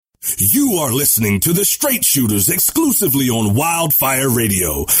You are listening to The Straight Shooters exclusively on Wildfire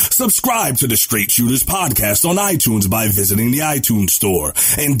Radio. Subscribe to The Straight Shooters podcast on iTunes by visiting the iTunes store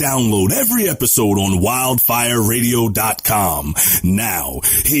and download every episode on wildfireradio.com. Now,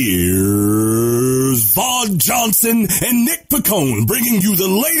 here's Vaughn Johnson and Nick Picone bringing you the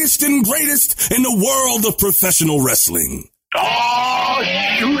latest and greatest in the world of professional wrestling. Oh,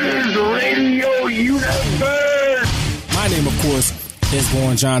 Shooters Radio Universe! My name, of course, is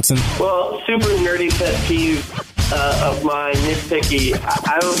Vaughn Johnson. Well, super nerdy pet peeve of mine, nitpicky.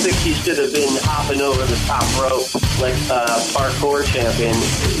 I don't think he should have been hopping over the top rope like a parkour champion.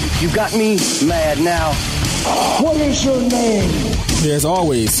 You got me mad now. What is your name? Here, as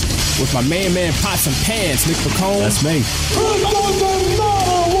always, with my main man, Pots and Pans, Nick Picone. That's me. It doesn't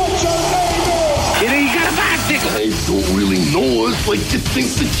matter what your name is. You know, you got a bicycle. I don't really know us like you think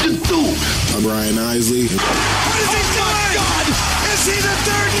that you do. I'm Brian Isley. What is he doing? God! Is he the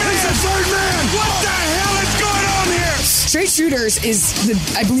third man? He's the third man! What the hell is going on here? Straight Shooters is,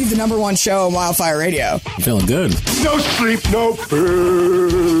 I believe, the number one show on Wildfire Radio. I'm feeling good. No sleep, no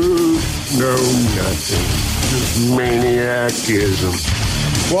food, no nothing. Just maniacism.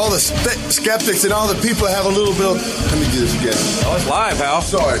 Well, the skeptics and all the people have a little bit of... Let me do this again. Oh, it's live, Hal.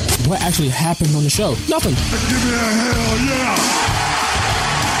 Sorry. What actually happened on the show? Nothing. Give me a hell yeah!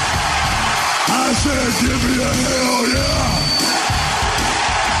 I said give me a hell yeah!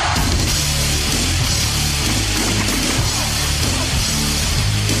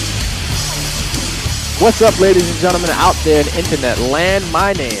 What's up, ladies and gentlemen out there in internet land?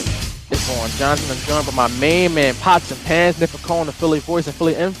 My name is Vaughn Johnson. I'm joined by my main man, Pots and Pans, Nick Picone, the Philly voice and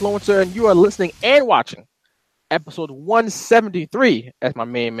Philly influencer, and you are listening and watching episode 173, as my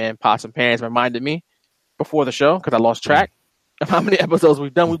main man, Pots and Pans, reminded me before the show, because I lost track of how many episodes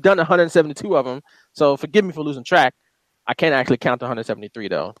we've done. We've done 172 of them, so forgive me for losing track. I can't actually count to 173,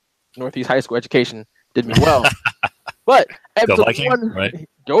 though. Northeast High School education did me well. But episode right?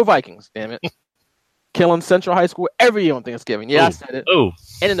 Go Vikings, damn it. Killing Central High School every year on Thanksgiving. Yeah, Ooh. I said it. Oh,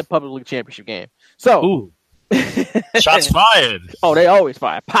 And in the Public League Championship game. So, shots fired. Oh, they always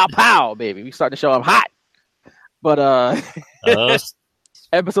fire. Pow, pow, baby. We start the show up hot. But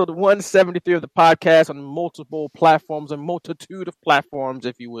episode 173 of the podcast on multiple platforms, a multitude of platforms,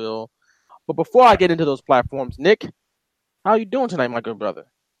 if you will. But before I get into those platforms, Nick, how are you doing tonight, my good brother?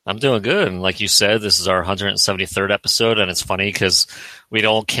 I'm doing good. And like you said, this is our 173rd episode, and it's funny because we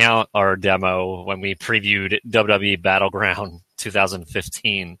don't count our demo when we previewed WWE Battleground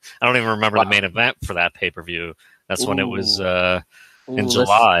 2015. I don't even remember the main event for that pay-per-view. That's when it was in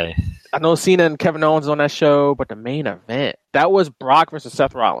July. I know Cena and Kevin Owens on that show, but the main event, that was Brock versus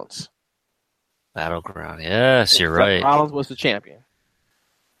Seth Rollins. Battleground. Yes, you're right. Seth Rollins was the champion.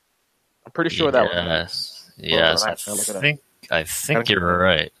 I'm pretty sure that was. Yes, I think you're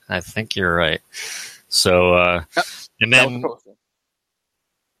right. So, and then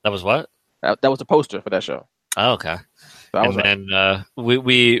that was what? That was the poster for that show. Oh, okay. And then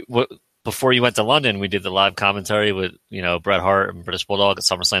we before you went to London, we did the live commentary with Bret Hart and British Bulldog at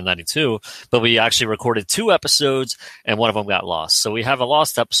SummerSlam '92. But we actually recorded 2 episodes, and one of them got lost. So we have a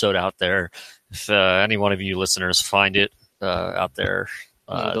lost episode out there. If any one of you listeners find it out there,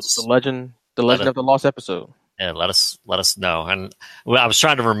 the legend of the lost episode. Yeah, let us know. And I was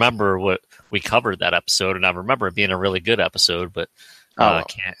trying to remember what we covered that episode, and I remember it being a really good episode, but I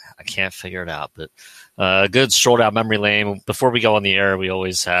can't figure it out. But a good stroll down memory lane. Before we go on the air, we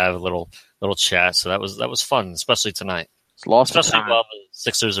always have a little chat. So that was fun, especially tonight. It's lost, especially while the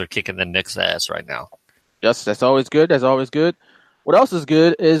Sixers are kicking the Knicks' ass right now. Yes, that's always good. That's always good. What else is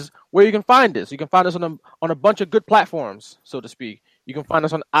good is where you can find us. You can find us on a bunch of good platforms, so to speak. You can find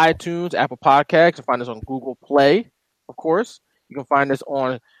us on iTunes, Apple Podcasts. You can find us on Google Play, of course. You can find us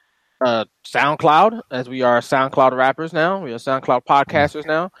on SoundCloud, as we are SoundCloud rappers now. We are SoundCloud podcasters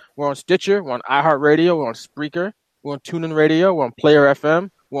now. We're on Stitcher. We're on iHeartRadio. We're on Spreaker. We're on TuneIn Radio. We're on Player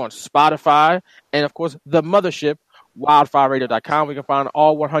FM. We're on Spotify. And, of course, the mothership, wildfireradio.com. We can find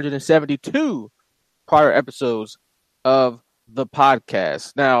all 172 prior episodes of the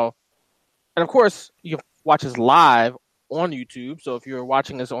podcast. Now, and, of course, you can watch us live on YouTube. So if you're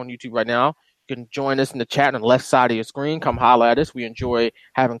watching us on YouTube right now, you can join us in the chat on the left side of your screen. Come holler at us. We enjoy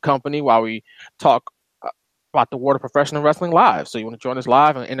having company while we talk about the world of professional wrestling live. So you want to join us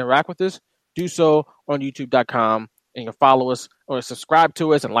live and interact with us, do so on youtube.com. And you can follow us or subscribe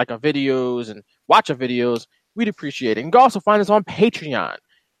to us and like our videos and watch our videos. We'd appreciate it. And you can also find us on Patreon,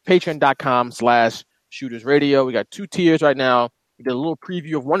 patreon.com/shootersradio. We got 2 tiers right now. We did a little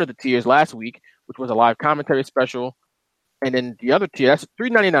preview of one of the tiers last week, which was a live commentary special. And then the other tier, that's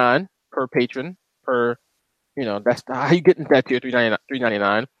 $3.99 per patron. That's how you get into that tier,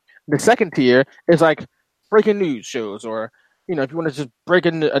 $3.99. The second tier is like breaking news shows, or if you want to just break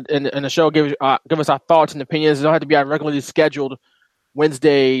in a show, give us our thoughts and opinions. It don't have to be our regularly scheduled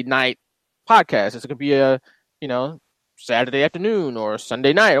Wednesday night podcast. It could be a Saturday afternoon or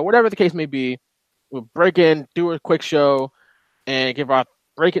Sunday night or whatever the case may be. We'll break in, do a quick show, and give our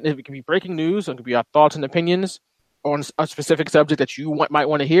breaking. It can be breaking news, or it could be our thoughts and opinions on a specific subject that you might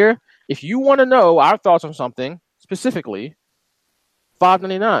want to hear. If you want to know our thoughts on something specifically,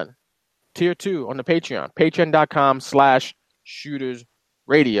 $5.99 tier 2 on the Patreon,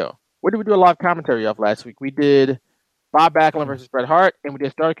 patreon.com/shootersradio. What did we do a live commentary of last week? We did Bob Backlund versus Bret Hart, and we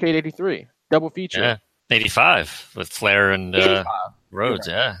did Starrcade 83 double feature. Yeah, 85 with Flair and Rhodes.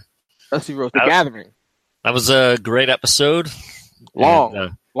 Yeah, let's see, Rhodes. The Gathering. That was a great episode. Long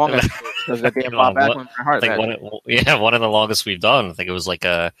episode because that damn Bob Backlund Bret Hart match. One of the longest we've done. I think it was like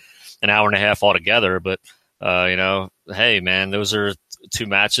an hour and a half altogether. But hey man, those are two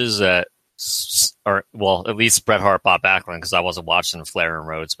matches that are, well, at least Bret Hart, Bob Backlund, because I wasn't watching Flair and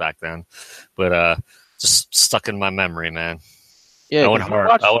Rhodes back then, but just stuck in my memory, man. Yeah, Owen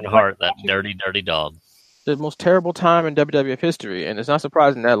Hart, that dirty dog. The most terrible time in WWF history, and it's not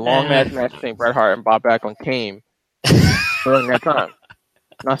surprising that long match between Bret Hart and Bob Backlund came during that time.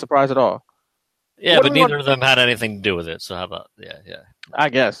 Not surprised at all. Yeah, but neither of them had anything to do with it. So how about I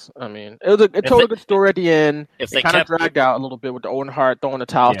guess. I mean, it told a good story at the end. If they kind of dragged out a little bit with the Owen Hart throwing the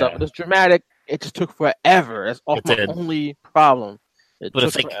towel stuff, but it's dramatic. It just took forever. That's my only problem. It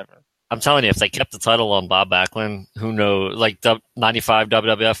took forever. I'm telling you, if they kept the title on Bob Backlund, who knows? Like 95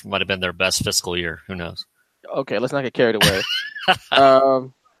 WWF might have been their best fiscal year. Who knows? Okay, let's not get carried away. But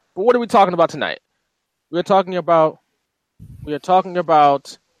what are we talking about tonight? We're talking about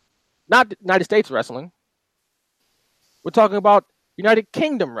not United States wrestling. We're talking about United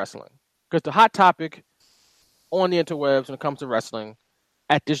Kingdom wrestling, because the hot topic on the interwebs when it comes to wrestling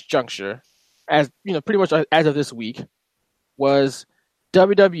at this juncture, as pretty much as of this week, was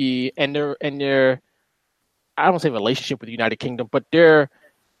WWE and their I don't say relationship with the United Kingdom, but their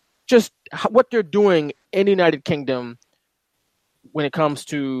just what they're doing in the United Kingdom when it comes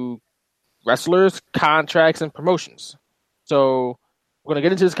to wrestlers, contracts, and promotions. So we're going to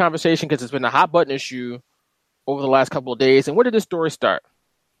get into this conversation because it's been a hot button issue over the last couple of days. And where did this story start?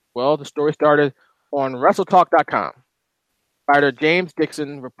 Well, the story started on WrestleTalk.com. Writer James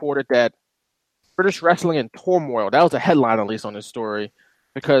Dixon reported that British wrestling in turmoil. That was a headline, at least, on this story,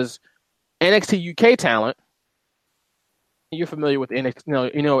 because NXT UK talent. You're familiar with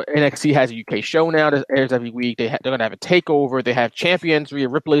NXT. NXT has a UK show now that airs every week. They're going to have a takeover. They have champions. Rhea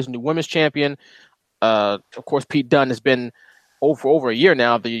Ripley is the new women's champion. Of course, Pete Dunne has been for over a year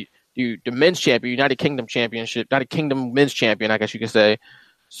now the men's champion, United Kingdom Championship, United Kingdom men's champion, I guess you could say.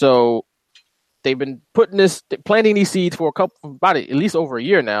 So they've been planting these seeds for about at least over a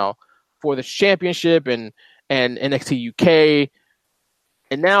year now for the championship and NXT UK.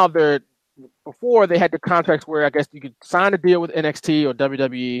 And now before they had the contracts where I guess you could sign a deal with NXT or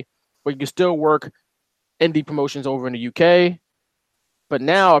WWE, but you could still work indie promotions over in the UK. But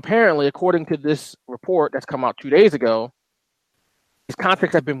now, apparently, according to this report that's come out 2 days ago, these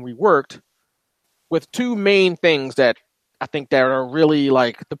contracts have been reworked with two main things that I think that are really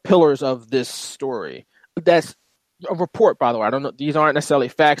like the pillars of this story. That's a report, by the way. I don't know; these aren't necessarily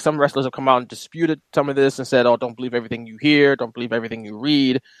facts. Some wrestlers have come out and disputed some of this and said, "Oh, don't believe everything you hear. Don't believe everything you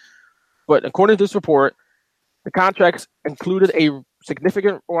read." But according to this report, the contracts included a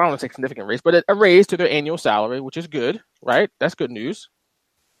significant, well, I don't want to say significant raise, but a raise to their annual salary, which is good, right? That's good news.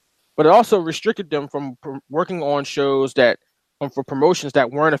 But it also restricted them from working on shows for promotions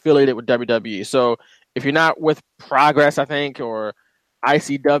that weren't affiliated with WWE. So if you're not with Progress, I think, or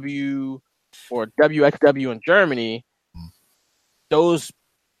ICW or WXW in Germany, those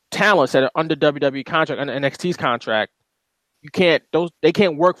talents that are under WWE contract, under NXT's contract, they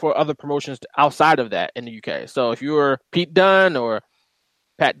can't work for other promotions outside of that in the UK. So if you're Pete Dunne or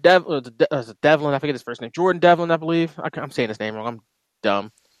Pat Devlin, I forget his first name, Jordan Devlin, I believe. I'm saying his name wrong. I'm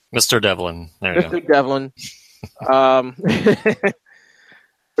dumb. Mr. Devlin. There you Mr. Devlin. But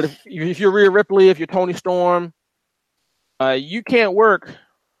if you're Rhea Ripley, if you're Tony Storm, you can't work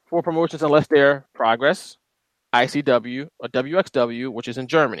for promotions unless they're Progress, ICW, or WXW, which is in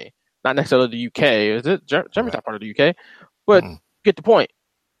Germany. Not necessarily the UK. Is it? Germany's not part of the UK. But get the point.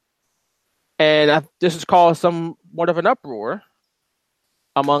 And this has caused somewhat of an uproar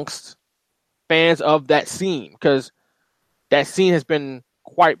amongst fans of that scene, because that scene has been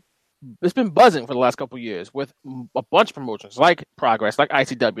it's been buzzing for the last couple of years with a bunch of promotions like Progress, like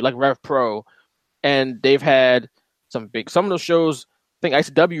ICW, like Rev Pro, and they've had some of those shows. I think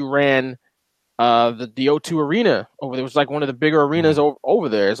ICW ran the O2 Arena over there. It was like one of the bigger arenas over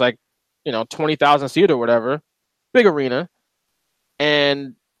there. It's like 20,000 seat or whatever, big arena,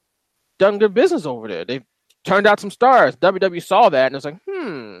 and done good business over there. They've turned out some stars. WWE saw that and it's like,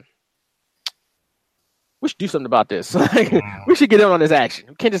 we should do something about this. We should get in on this action.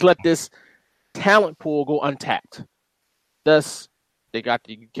 We can't just let this talent pool go untapped. Thus, they got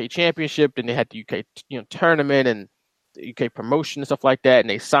the UK Championship, then they had the UK tournament and the UK promotion and stuff like that, and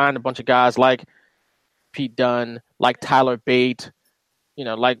they signed a bunch of guys like Pete Dunne, like Tyler Bate,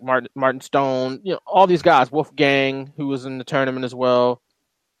 like Martin Stone, all these guys, Wolfgang, who was in the tournament as well.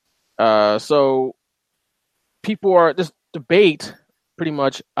 So people are this debate pretty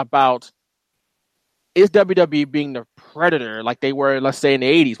much about, is WWE being the predator like they were, let's say, in the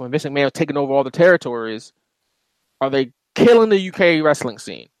 80s when Vince McMahon was taking over all the territories? Are they killing the UK wrestling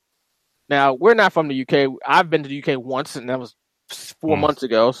scene? Now, we're not from the UK. I've been to the UK once, and that was 4 months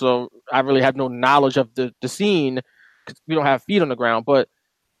ago, so I really have no knowledge of the scene because we don't have feet on the ground. But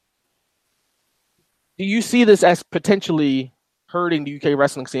do you see this as potentially hurting the UK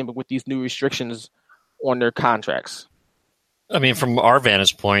wrestling scene, but with these new restrictions on their contracts? I mean, from our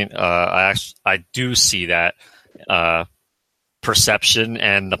vantage point, I do see that perception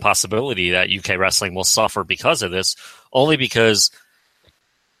and the possibility that UK wrestling will suffer because of this, only because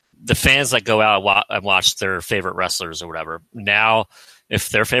the fans that go out and watch their favorite wrestlers or whatever, now if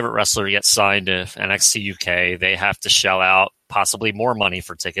their favorite wrestler gets signed to NXT UK, they have to shell out possibly more money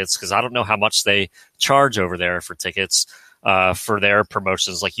for tickets, because I don't know how much they charge over there for tickets for their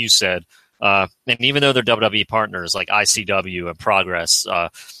promotions, like you said. And even though they're WWE partners like ICW and Progress,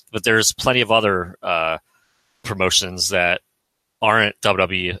 but there's plenty of other promotions that aren't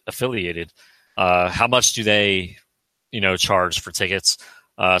WWE affiliated. How much do they, charge for tickets?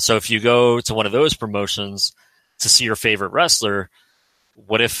 So if you go to one of those promotions to see your favorite wrestler,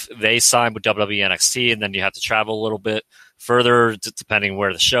 what if they sign with WWE NXT and then you have to travel a little bit further depending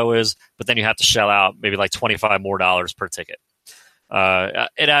where the show is, but then you have to shell out maybe like $25 more per ticket.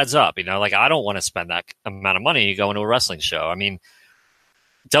 It adds up, I don't want to spend that amount of money going to a wrestling show. I mean,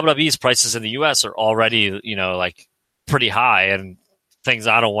 WWE's prices in the US are already, pretty high and things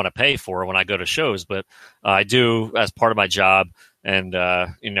I don't want to pay for when I go to shows, but I do as part of my job. And,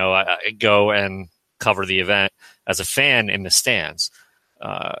 I go and cover the event as a fan in the stands.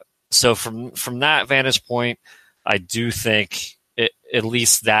 So from that vantage point, I do think at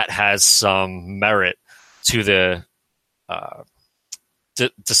least that has some merit to the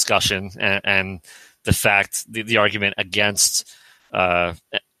discussion and the fact, the argument against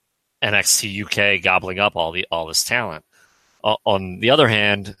NXT UK gobbling up all this talent. On the other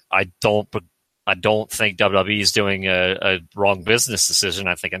hand, I don't think WWE is doing a wrong business decision.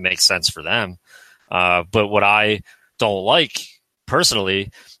 I think it makes sense for them. But what I don't like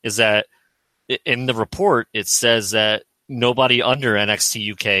personally is that in the report, it says that nobody under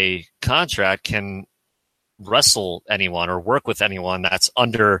NXT UK contract can wrestle anyone or work with anyone that's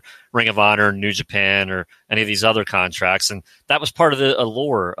under Ring of Honor, New Japan, or any of these other contracts. And that was part of the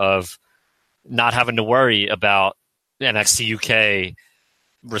allure of not having to worry about NXT UK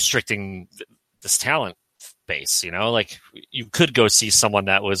restricting this talent base. You could go see someone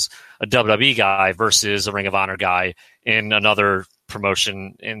that was a WWE guy versus a Ring of Honor guy in another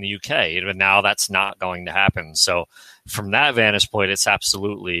promotion in the UK. But now that's not going to happen. So from that vantage point, it's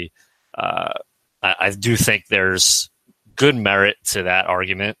absolutely, I do think there's good merit to that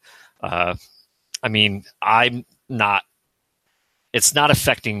argument. I mean, it's not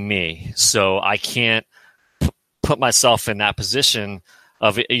affecting me, so I can't put myself in that position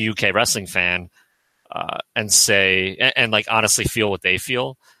of a UK wrestling fan and say, and honestly feel what they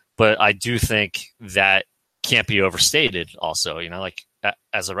feel. But I do think that can't be overstated also,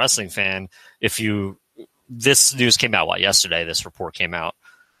 as a wrestling fan, this news came out, yesterday, this report came out.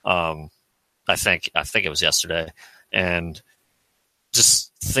 I think it was yesterday. And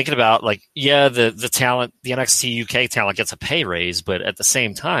just thinking about the talent, the NXT UK talent gets a pay raise, but at the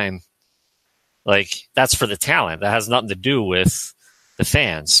same time, that's for the talent. That has nothing to do with the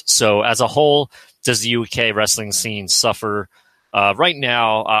fans. So as a whole, does the UK wrestling scene suffer? Right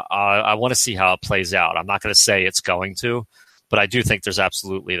now, I want to see how it plays out. I'm not going to say it's going to, but I do think there's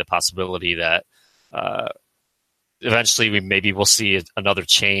absolutely the possibility that eventually we'll see another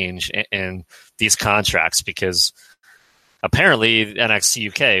change in these contracts, because apparently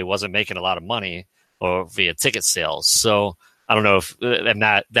NXT UK wasn't making a lot of money or via ticket sales. So I don't know if and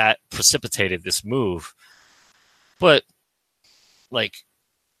that precipitated this move, but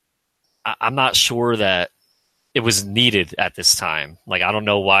I'm not sure that it was needed at this time. I don't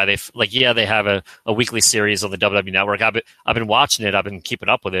know why they have a weekly series on the WWE Network. I've been watching it. I've been keeping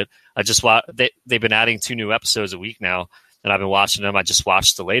up with it. They've been adding 2 new episodes a week now. and I've been watching them. I just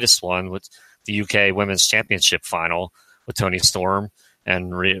watched the latest one with the UK Women's Championship final with Toni Storm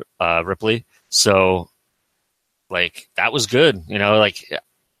and Ripley. So, like, that was good. You know, like,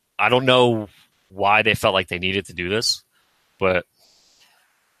 I don't know why they felt like they needed to do this, but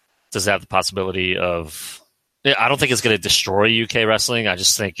does it have the possibility of... I don't think it's going to destroy UK wrestling. I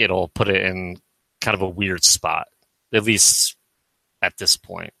just think it'll put it in kind of a weird spot, at least at this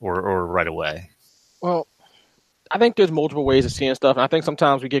point or right away. Well, I think there's multiple ways of seeing stuff, and I think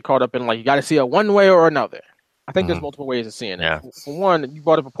sometimes we get caught up in, like, you got to see it one way or another. I think there's multiple ways of seeing it. Yeah. For one, you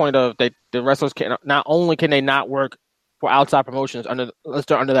brought up a point of the wrestlers can not only can they not work for outside promotions unless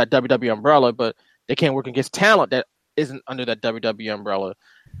they're under that WWE umbrella, but they can't work against talent that isn't under that WWE umbrella.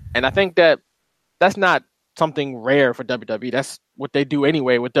 And I think that's not something rare for WWE. That's what they do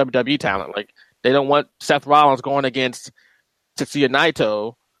anyway with WWE talent. Like, they don't want Seth Rollins going against Tetsuya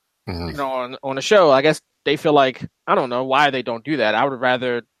Naito, you know, on a show. I guess they feel like, I don't know why they don't do that.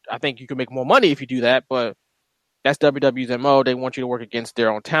 I think you can make more money if you do that, but that's WWE's MO. They want you to work against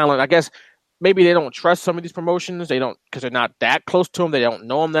their own talent. I guess maybe they don't trust some of these promotions. They don't, because they're not that close to them. They don't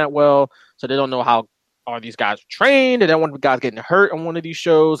know them that well. So they don't know how are these guys trained. They don't want the guys getting hurt on one of these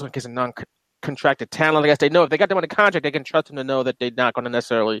shows because of non-contracted talent. I guess they know if they got them on a contract, they can trust them to know that they're not going to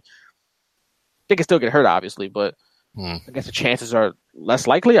necessarily, they can still get hurt, obviously, but I guess the chances are less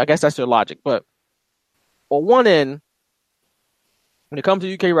likely. I guess that's their logic. But on one end, when it comes to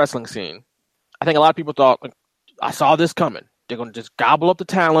the UK wrestling scene, I think a lot of people thought, like, I saw this coming. They're going to just gobble up the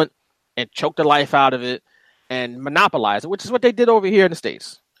talent and choke the life out of it and monopolize it, which is what they did over here in the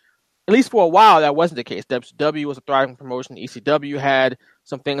States. At least for a while, that wasn't the case. WCW was a thriving promotion. ECW had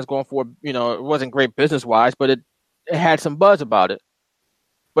some things going for, you know, it wasn't great business-wise, but it had some buzz about it.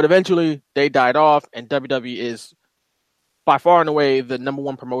 But eventually, they died off, and WWE is by far and away the number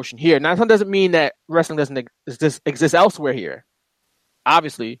one promotion here. Now, that doesn't mean that wrestling doesn't exist elsewhere here.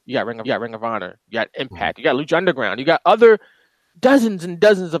 Obviously, you got Ring of Honor, you got Impact, you got Lucha Underground, you got dozens and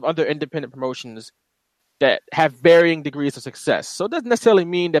dozens of other independent promotions that have varying degrees of success. So it doesn't necessarily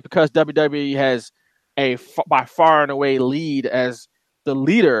mean that because WWE has a by far and away lead as the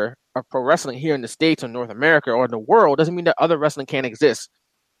leader of pro wrestling here in the States or North America or in the world, doesn't mean that other wrestling can't exist.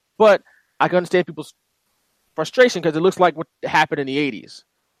 But I can understand people's frustration because it looks like what happened in the 80s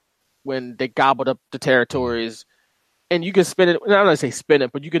when they gobbled up the territories. And you can spin it. I don't want to say spin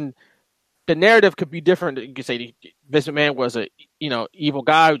it, but the narrative could be different. You could say Vince McMahon was a evil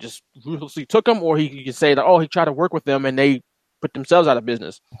guy who just ruthlessly took them, or you could say that he tried to work with them and they put themselves out of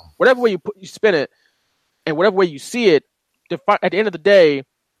business. Whatever way you spin it, and whatever way you see it, at the end of the day,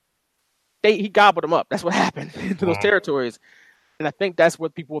 he gobbled them up. That's what happened to those territories, and I think that's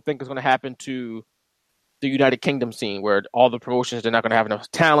what people think is going to happen to the United Kingdom scene, where all the promotions, they're not going to have enough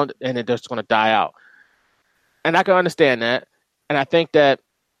talent and they're just going to die out. And I can understand that. And I think that,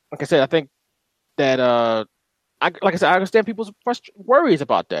 like I said, I understand people's worries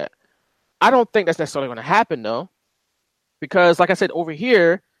about that. I don't think that's necessarily going to happen, though. Because, like I said, over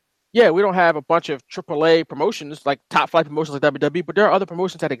here, yeah, we don't have a bunch of AAA promotions, like top flight promotions like WWE, but there are other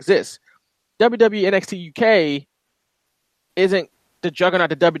promotions that exist. WWE NXT UK isn't the juggernaut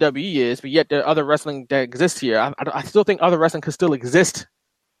that WWE is, but yet there are other wrestling that exists here. I still think other wrestling could still exist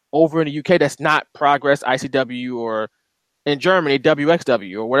over in the UK that's not Progress, ICW, or in Germany,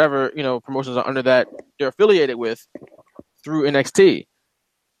 WXW, or whatever, promotions are under that they're affiliated with through NXT.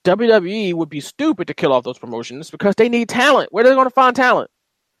 WWE would be stupid to kill off those promotions because they need talent. Where are they going to find talent?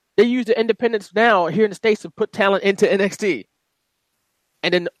 They use the independents now here in the States to put talent into NXT.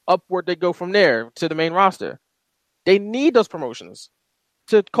 And then upward they go from there to the main roster. They need those promotions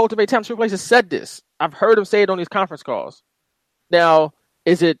to cultivate talent. Triple H has said this. I've heard him say it on these conference calls. Now,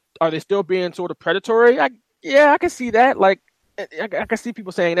 are they still being sort of predatory? I can see that. Like, I can see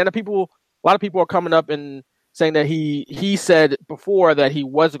people saying that. A lot of people are coming up and saying that he said before that he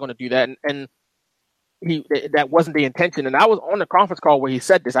wasn't going to do that, and that wasn't the intention. And I was on the conference call where he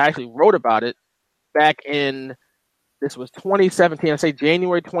said this. I actually wrote about it back in, this was 2017. I say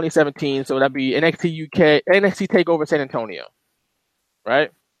January 2017. So that'd be NXT TakeOver San Antonio,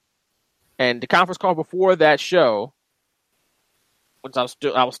 right? And the conference call before that show, which I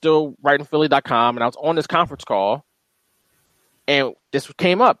was still writing Philly.com, and I was on this conference call, and this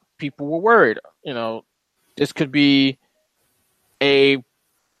came up. People were worried. This could be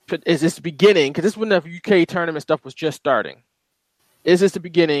is this the beginning? Because this was when the UK tournament stuff was just starting. Is this the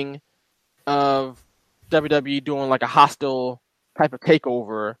beginning of WWE doing like a hostile type of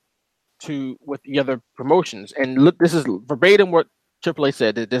takeover with the other promotions? And look, this is verbatim what AAA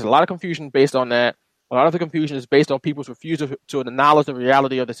said. There's a lot of confusion based on that. A lot of the confusion is based on people's refusal to acknowledge the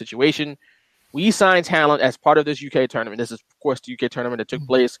reality of the situation. we signed talent as part of this UK tournament. This is, of course, the UK tournament that took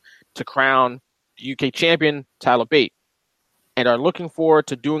place to crown the UK champion, Tyler Bate, and are looking forward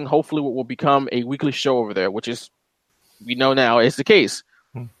to doing hopefully what will become a weekly show over there, which is, we know now is the case.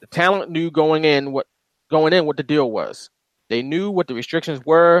 The talent knew going in what the deal was. They knew what the restrictions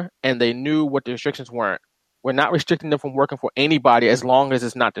were, and they knew what the restrictions weren't. We're not restricting them from working for anybody as long as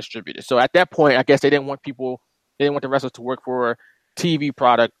it's not distributed. So at that point, I guess they didn't want the wrestlers to work for a TV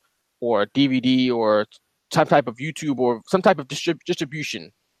product or a DVD or some type of YouTube or some type of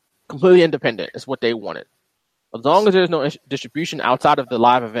distribution. Completely independent is what they wanted. As long as there's no distribution outside of the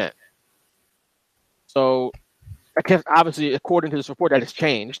live event. So I guess obviously, according to this report, that has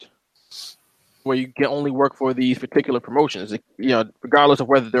changed, where you can only work for these particular promotions, regardless of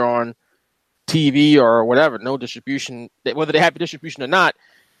whether they're on TV or whatever, no distribution, whether they have distribution or not,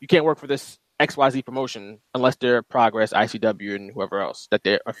 you can't work for this XYZ promotion unless they're Progress, ICW, and whoever else that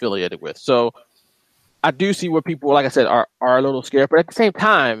they're affiliated with. So I do see where people, like I said, are a little scared, but at the same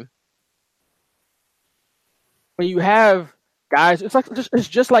time, when you have guys, it's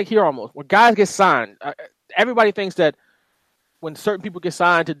just like here almost, when guys get signed, everybody thinks that when certain people get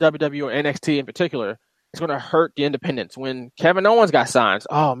signed to WWE or NXT in particular, it's going to hurt the independents. When Kevin Owens got signed,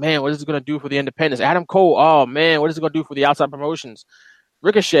 oh man, what is it going to do for the independents? Adam Cole, oh man, what is it going to do for the outside promotions?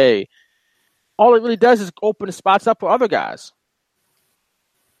 Ricochet, all it really does is open the spots up for other guys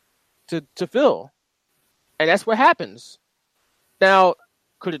to fill. And that's what happens. Now,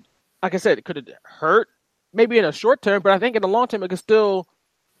 could it hurt? Maybe in a short term, but I think in the long term, you can still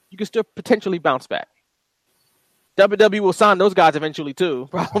potentially bounce back. WWE will sign those guys eventually too,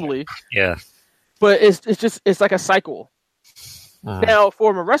 probably. Yeah. But it's like a cycle. Now,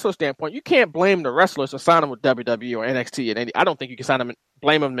 from a wrestler standpoint, you can't blame the wrestlers for signing with WWE or NXT, and I don't think you can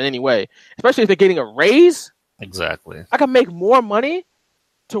blame them in any way, especially if they're getting a raise. Exactly. I can make more money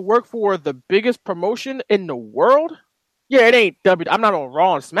to work for the biggest promotion in the world. Yeah, it ain't I'm not on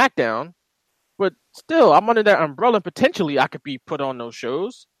Raw and SmackDown, but still, I'm under that umbrella. And potentially, I could be put on those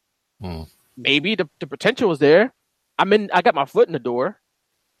shows. Maybe the potential is there. I got my foot in the door.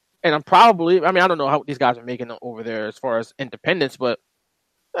 And I'm probably, I don't know how these guys are making over there as far as independence, but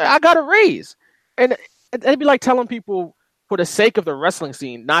I got a raise. And it'd be like telling people for the sake of the wrestling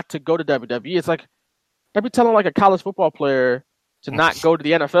scene not to go to WWE. It's like, I'd be telling like a college football player to not go to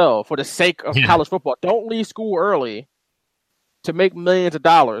the NFL for the sake of college football. Don't leave school early to make millions of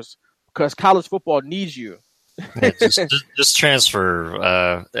dollars because college football needs you. just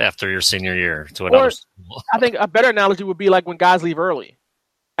transfer after your senior year to another school. I think a better analogy would be like when guys leave early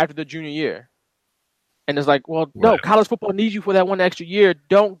after the junior year. And it's like, well, no, college football needs you for that one extra year.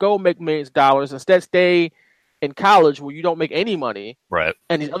 Don't go make millions of dollars. Instead, stay in college where you don't make any money. Right.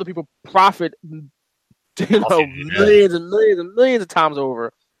 And these other people profit, millions and millions and millions of times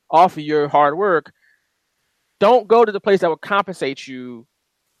over off of your hard work. Don't go to the place that will compensate you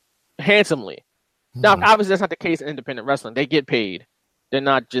handsomely. Now, obviously, that's not the case in independent wrestling. They get paid. They're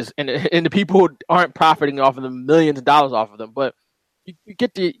not just, and the people aren't profiting off of them millions of dollars off of them. But you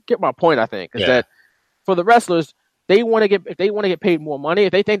get my point. I think is that for the wrestlers, if they want to get paid more money,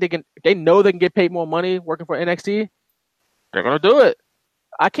 if they know they can get paid more money working for NXT, they're gonna do it.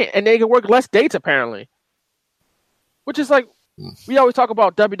 And they can work less dates apparently, which is like we always talk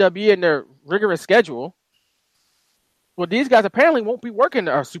about WWE and their rigorous schedule. Well, these guys apparently won't be working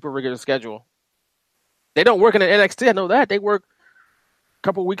a super rigorous schedule. They don't work in an NXT. I know that they work a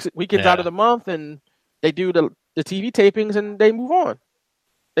couple weekends out of the month, and they do the TV tapings, and they move on.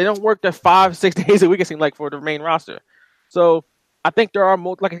 They don't work the 5-6 days a week. It seems like for the main roster. So I think there are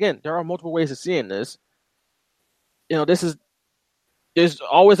multiple ways of seeing this. There's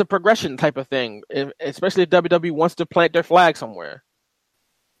always a progression type of thing, especially if WWE wants to plant their flag somewhere.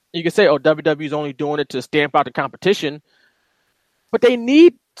 You can say, "Oh, WWE's only doing it to stamp out the competition," but they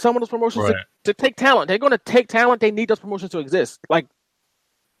need some of those promotions to take talent. They're going to take talent. They need those promotions to exist. Like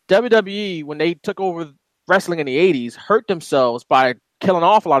WWE, when they took over wrestling in the 80s, hurt themselves by killing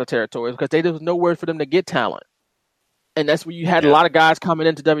off a lot of territories because there was nowhere for them to get talent. And that's where you had a lot of guys coming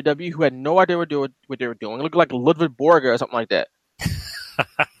into WWE who had no idea what they were doing. It looked like Ludwig Borga or something like that.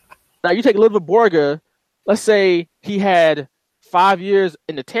 Now, you take Ludwig Borga, let's say he had 5 years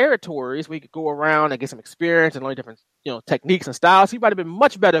in the territories where he could go around and get some experience and learn different techniques and styles. He might have been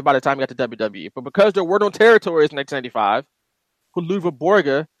much better by the time he got to WWE. But because there were no territories in 1995 for Ludwig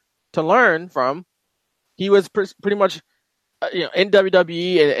Borga to learn from, he was pretty much in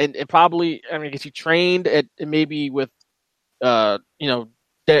WWE and probably, I guess he trained at maybe with their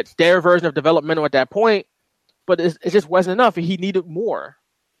version of developmental at that point, but it just wasn't enough. He needed more.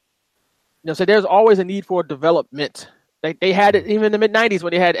 So there's always a need for development They had it even in the mid-'90s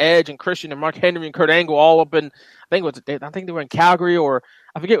when they had Edge and Christian and Mark Henry and Kurt Angle all up in. I think they were in Calgary, or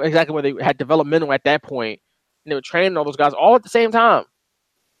I forget exactly where they had developmental at that point, and they were training all those guys all at the same time.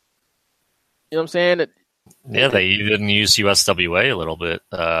 You know what I'm saying? Yeah, they even used USWA a little bit.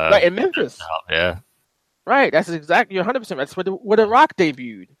 Right, in Memphis. Yeah. Right, that's exactly, you're 100%. That's where the Rock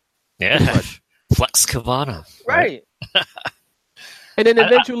debuted. Yeah, Flex Cabana. Right. And then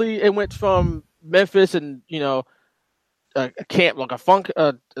eventually it went from Memphis and, a camp, like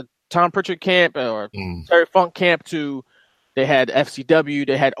a Tom Pritchard camp or Terry Funk camp, to they had FCW,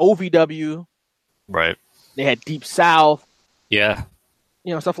 they had OVW. Right. They had Deep South. Yeah.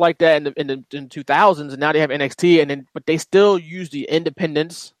 Stuff like that in the 2000s, and now they have NXT, but they still use the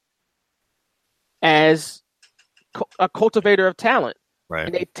independents as a cultivator of talent. Right.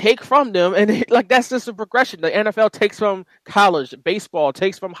 And they take from them, and that's just a progression. The NFL takes from college, baseball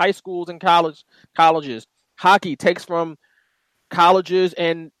takes from high schools and colleges, hockey takes from colleges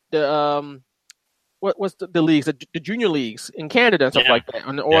and the what's the leagues, the junior leagues in Canada and stuff like that,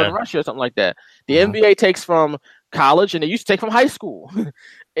 or in Russia or something like that. The NBA takes from college, and they used to take from high school,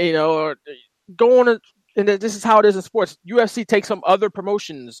 or go on. And this is how it is in sports. UFC takes from other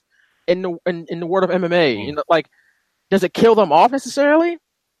promotions in the world of MMA. Does it kill them off necessarily?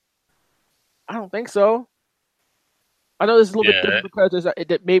 I don't think so. I know this is a little bit different because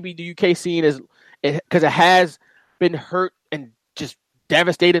maybe the UK scene is because it has been hurt and just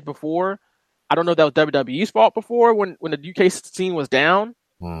devastated before. I don't know if that was WWE's fault before when the UK scene was down,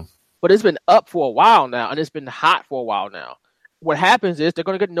 but it's been up for a while now, and it's been hot for a while now. What happens is they're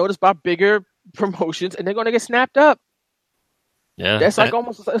going to get noticed by bigger promotions, and they're going to get snapped up. Yeah, that's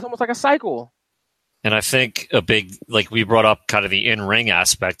almost like a cycle. And I think a big, we brought up kind of the in-ring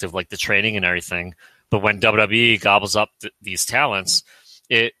aspect of the training and everything, but when WWE gobbles up these talents,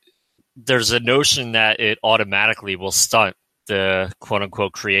 there's a notion that it automatically will stunt the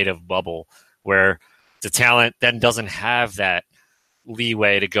quote-unquote creative bubble, where the talent then doesn't have that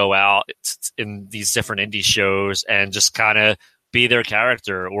leeway to go out in these different indie shows and just kind of be their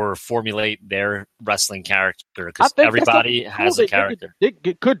character or formulate their wrestling character, because everybody has a character. They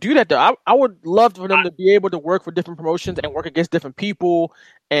could do that, though. I would love for them to be able to work for different promotions and work against different people,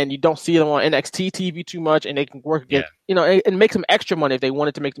 and you don't see them on NXT TV too much, and they can work against, and make some extra money if they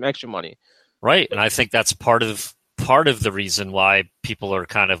wanted to make some extra money. Right, and I think that's part of the reason why people are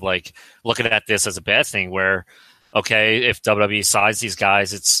kind of looking at this as a bad thing, where, okay, if WWE signs these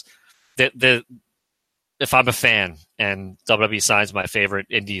guys, it's if I'm a fan and WWE signs my favorite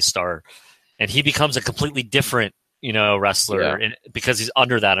indie star and he becomes a completely different, wrestler because he's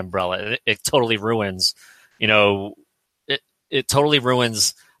under that umbrella, it totally ruins, it totally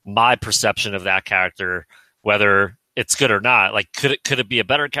ruins my perception of that character, whether it's good or not. Could it be a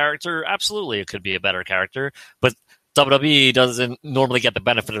better character? Absolutely, it could be a better character, but WWE doesn't normally get the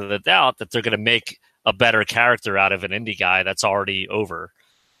benefit of the doubt that they're going to make a better character out of an indie guy that's already over.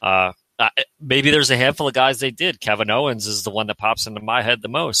 Maybe there's a handful of guys they did. Kevin Owens is the one that pops into my head the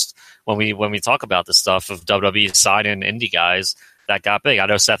most when we talk about this stuff of WWE signing indie guys that got big. I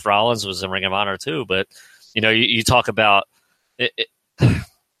know Seth Rollins was in Ring of Honor too, but you talk about it.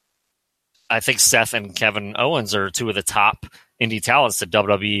 I think Seth and Kevin Owens are two of the top indie talents that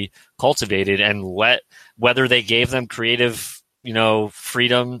WWE cultivated and whether they gave them creative,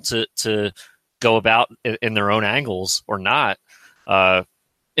 freedom to go about in their own angles or not.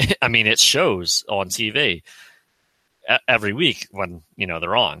 I mean, it shows on TV every week when,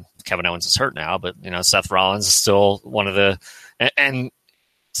 they're on. Kevin Owens is hurt now, but, Seth Rollins is still one of the, and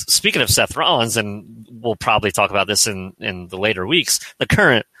speaking of Seth Rollins, and we'll probably talk about this in the later weeks, the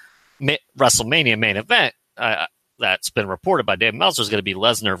current WrestleMania main event that's been reported by Dave Meltzer is going to be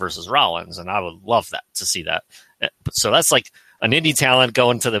Lesnar versus Rollins, and I would love to see that. So that's an indie talent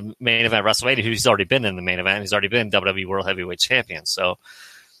going to the main event WrestleMania, who's already been in the main event. He's already been WWE World Heavyweight Champion. So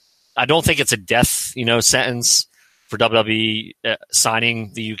I don't think it's a death, sentence for WWE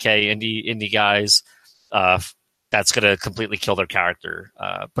signing the UK indie guys. That's going to completely kill their character.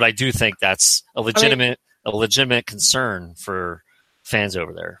 But I do think that's a legitimate concern for fans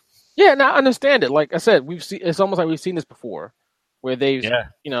over there. Yeah, and I understand it. Like I said, it's almost like we've seen this before, where they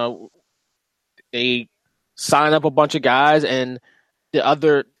sign up a bunch of guys, and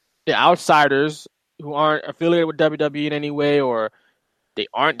the outsiders who aren't affiliated with WWE in any way, or they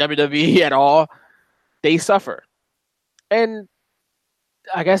aren't WWE at all, they suffer. And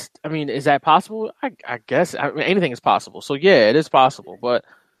I guess, is that possible? I guess anything is possible. So yeah, it is possible. But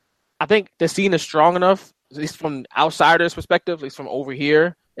I think the scene is strong enough, at least from outsiders' perspective, at least from over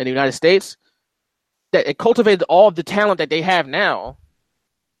here in the United States, that it cultivated all of the talent that they have now.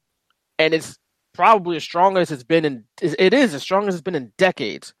 And it's probably as strong as it's been it is as strong as it's been in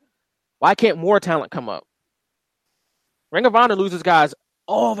decades. Why can't more talent come up? Ring of Honor loses guys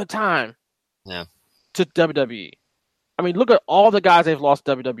all the time to WWE. I mean, look at all the guys they've lost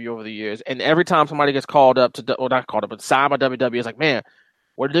to WWE over the years, and every time somebody gets called up not called up, but signed by WWE, it's like, man,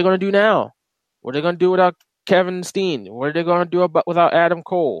 what are they going to do now? What are they going to do without Kevin Steen? What are they going to do without Adam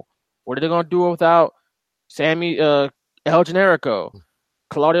Cole? What are they going to do without Sammy El Generico,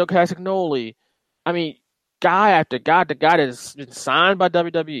 Claudio Castagnoli? I mean, guy after guy, the guy that has been signed by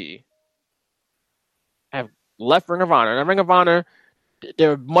WWE have left Ring of Honor. And Ring of Honor,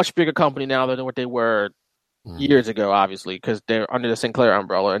 they're a much bigger company now than what they were years ago, obviously, because they're under the Sinclair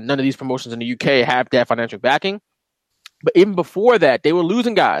umbrella, and none of these promotions in the UK have that financial backing. But even before that, they were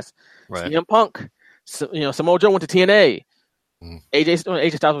losing guys. Right. CM Punk, Samoa Joe went to TNA.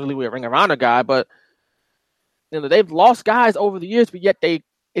 AJ Styles was really a Ring of Honor guy, but they've lost guys over the years, but yet it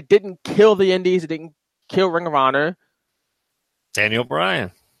didn't kill the Indies. It didn't kill Ring of Honor. Daniel Bryan.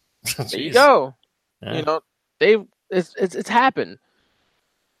 There you go. Yeah. It's happened.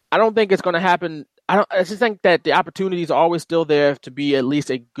 I don't think it's going to happen. I just think that the opportunity is always still there to be at least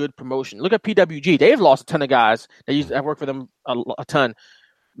a good promotion. Look at PWG. They've lost a ton of guys. I've worked for them a ton.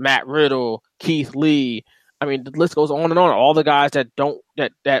 Matt Riddle, Keith Lee. I mean, the list goes on and on. All the guys that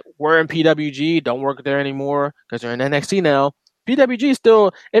were in PWG don't work there anymore because they're in NXT now. PWG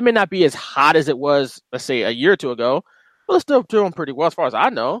still, it may not be as hot as it was, let's say, a year or two ago, but it's still doing pretty well as far as I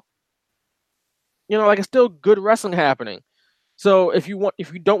know. It's still good wrestling happening. So if you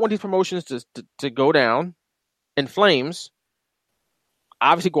don't want these promotions to go down in flames,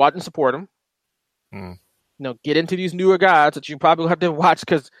 obviously go out and support them. Get into these newer guys that you probably have to watch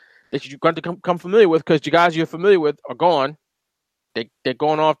that you're going to come familiar with, because the guys you're familiar with are gone. They're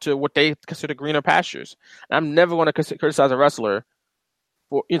going off to what they consider greener pastures. And I'm never going to criticize a wrestler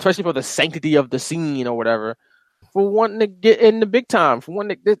especially for the sanctity of the scene or whatever, for wanting to get in the big time. For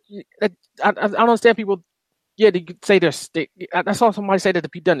wanting to, I don't understand people. Yeah, they say I saw somebody say that the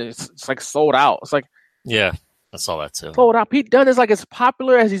Pete Dunne it's like sold out. It's like, yeah, I saw that too. Sold out. Pete Dunne is like as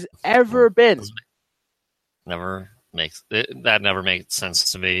popular as he's ever been. That never made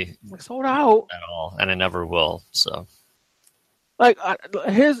sense to me. Like, sold out at all, and it never will. So,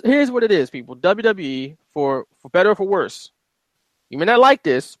 here's what it is, people. WWE, for better or for worse, you may not like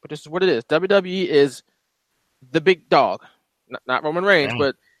this, but this is what it is. WWE is the big dog, not Roman Reigns,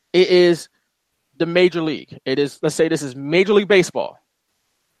 but it is the major league. It is, let's say this is Major League Baseball,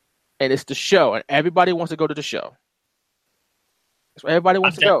 and it's the show, and everybody wants to go to the show. That's where everybody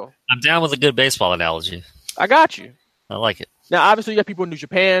wants to go. I'm down with a good baseball analogy. I got you. I like it. Now, obviously, you got people in New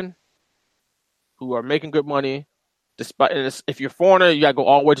Japan who are making good money. If you're a foreigner, you got to go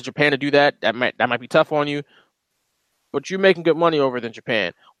all the way to Japan to do that. That might be tough on you. But you're making good money over in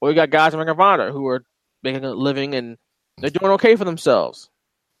Japan. Or you got guys in Ring of Honor who are making a living and they're doing okay for themselves.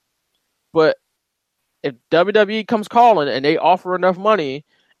 But if WWE comes calling and they offer enough money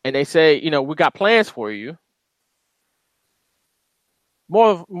and they say, we got plans for you,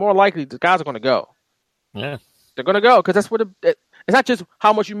 more likely the guys are going to go. Yeah. They're going to go because that's what it's not just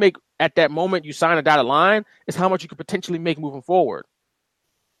how much you make at that moment you sign a dotted line. It's how much you could potentially make moving forward.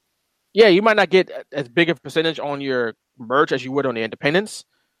 Yeah, you might not get as big of a percentage on your merch as you would on the independents,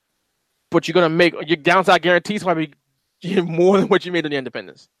 but you're going to make your downside guarantees might be more than what you made on the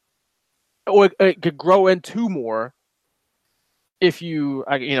independents. Or it could grow into more if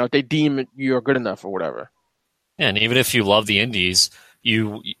they deem you're good enough or whatever. Yeah, and even if you love the indies,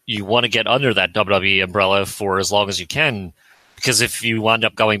 you want to get under that WWE umbrella for as long as you can, because if you wind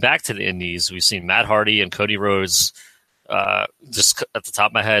up going back to the indies, we've seen Matt Hardy and Cody Rhodes, just at the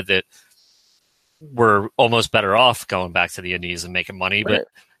top of my head, that were almost better off going back to the indies and making money, right.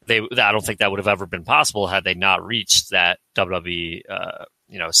 But I don't think that would have ever been possible had they not reached that WWE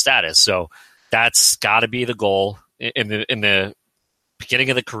status. So that's got to be the goal in the beginning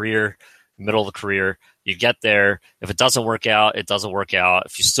of the career, middle of the career. You get there. If it doesn't work out, it doesn't work out.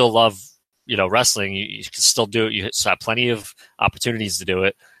 If you still love, wrestling, you can still do it. You have plenty of opportunities to do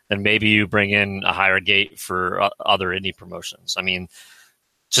it. Then maybe you bring in a higher gate for other indie promotions. I mean,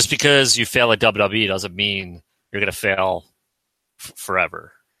 just because you fail at WWE doesn't mean you're going to fail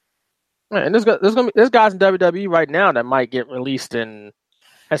forever. Right, and there's guys in WWE right now that might get released at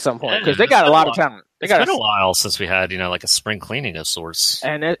some point because they got a lot of talent. It's been a while since we had like a spring cleaning of sorts,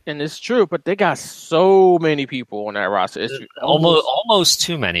 and it's true. But they got so many people on that roster. It's almost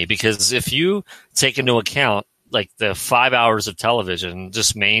too many, because if you take into account like the 5 hours of television,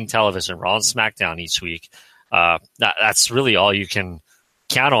 just main television, Raw and SmackDown each week, that's really all you can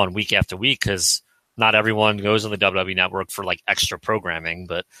count on week after week, because not everyone goes on the WWE Network for like extra programming,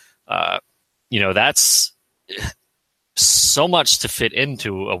 but that's so much to fit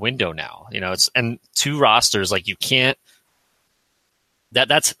into a window now. And 2 rosters, like you can't.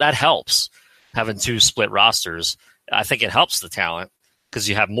 That helps having 2 split rosters. I think it helps the talent because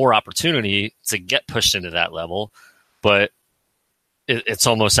you have more opportunity to get pushed into that level. But it's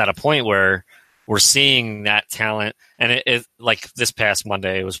almost at a point where we're seeing that talent, and it like this past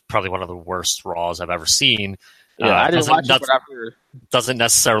Monday, it was probably one of the worst Raws I've ever seen. Yeah, I didn't watch it, but I've heard. Doesn't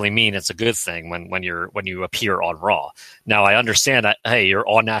necessarily mean it's a good thing when you appear on Raw. Now I understand that, hey, you're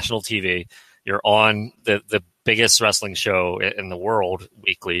on national TV, you're on the biggest wrestling show in the world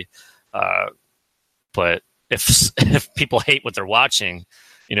weekly, but if people hate what they're watching,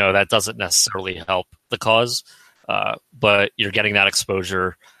 that doesn't necessarily help the cause. But you're getting that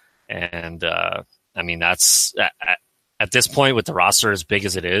exposure, and that's at this point with the roster as big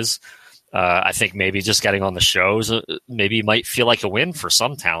as it is. I think maybe just getting on the shows maybe might feel like a win for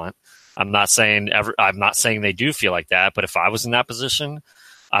some talent. I'm not saying they do feel like that, but if I was in that position,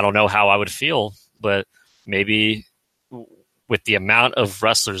 I don't know how I would feel. But maybe with the amount of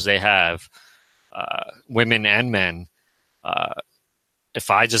wrestlers they have, women and men, if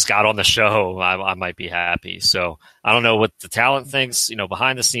I just got on the show, I might be happy. So I don't know what the talent thinks,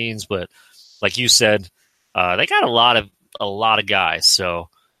 behind the scenes, but like you said, they got a lot of guys. So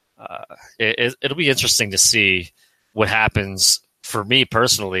it'll be interesting to see what happens for me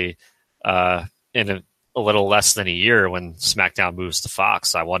personally in a little less than a year when SmackDown moves to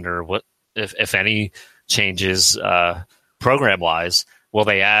Fox. I wonder what if any changes program wise. Will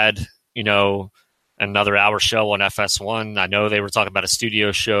they add another hour show on FS1? I know they were talking about a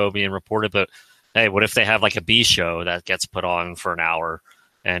studio show being reported, but hey, what if they have like a B show that gets put on for an hour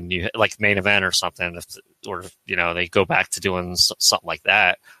and you like Main Event or something, or they go back to doing something like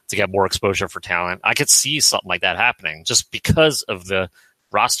that to get more exposure for talent? I could see something like that happening just because of the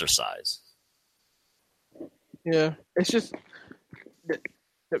roster size. Yeah, it's just the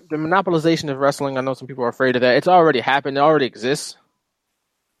monopolization of wrestling. I know some people are afraid of that. It's already happened. It already exists.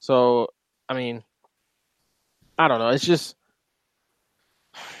 So, I don't know. It's just,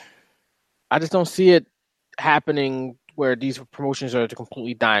 I just don't see it happening where these promotions are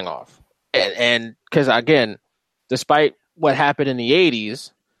completely dying off. And because, again, despite what happened in the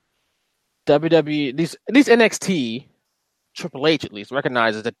 80s, WWE, at least NXT, Triple H at least,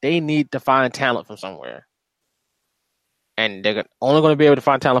 recognizes that they need to find talent from somewhere. And they're only going to be able to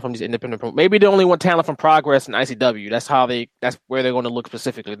find talent from these independent promotions. Maybe they only want talent from Progress and ICW. That's where they're going to look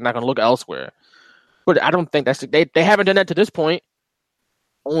specifically. They're not going to look elsewhere. But I don't think they haven't done that to this point.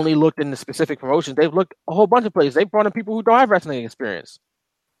 Only looked in the specific promotions. They've looked a whole bunch of places. They've brought in people who don't have wrestling experience.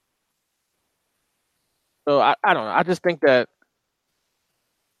 So I don't know. I just think that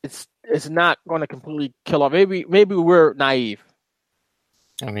it's not going to completely kill off. Maybe we're naive.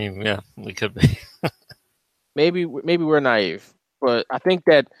 Yeah, we could be. Maybe we're naive, but I think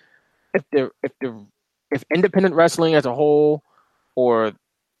that if independent wrestling as a whole, or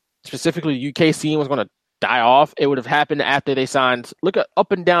specifically the UK scene, was going to die off, it would have happened after they signed. Look at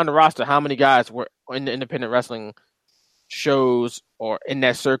up and down the roster, how many guys were in the independent wrestling shows or in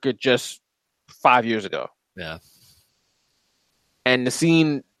that circuit just 5 years ago. Yeah, and the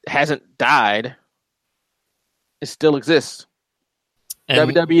scene hasn't died; it still exists. And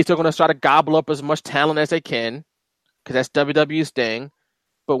WWE is still going to try to gobble up as much talent as they can, because that's WWE's thing.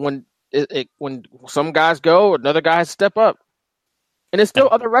 But when some guys go, another guy has to step up. And there's still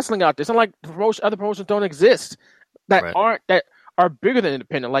other wrestling out there. It's not like other promotions don't exist that are bigger than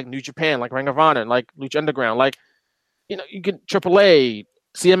independent, like New Japan, like Ring of Honor, like Lucha Underground, like you get AAA,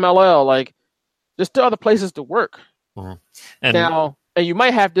 CMLL. Like there's still other places to work. Mm-hmm. And you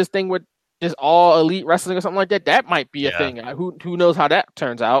might have this thing with just all elite wrestling or something like that. That might be a thing. Who knows how that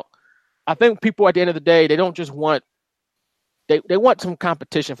turns out? I think people at the end of the day, they don't just want they want some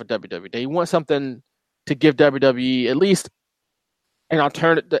competition for WWE. They want something to give WWE at least an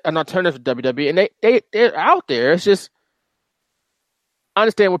alternative to WWE. And they're out there. It's just, I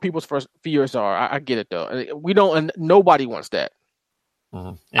understand what people's first fears are. I get it though. We don't, and nobody wants that.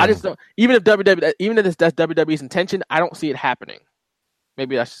 Mm-hmm. I just don't. Even if that's WWE's intention, I don't see it happening.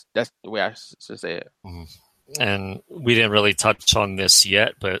 Maybe that's the way I should say it. Mm-hmm. And we didn't really touch on this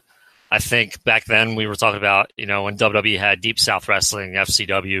yet, but I think back then we were talking about, when WWE had Deep South Wrestling,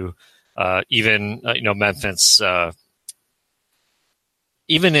 FCW, even Memphis,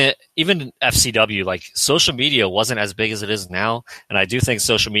 even FCW, like social media wasn't as big as it is now, and I do think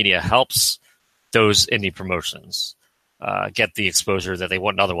social media helps those indie promotions get the exposure that they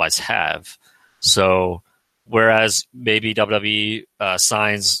wouldn't otherwise have. So whereas maybe WWE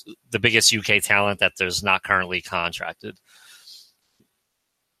signs the biggest UK talent that there's not currently contracted,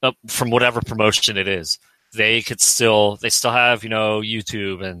 from whatever promotion it is. They still have,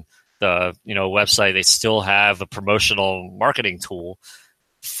 YouTube and the, website. They still have a promotional marketing tool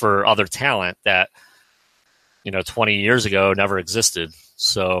for other talent that, 20 years ago never existed.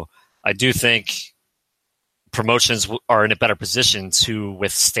 So I do think promotions are in a better position to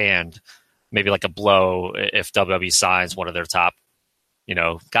withstand maybe like a blow if WWE signs one of their top,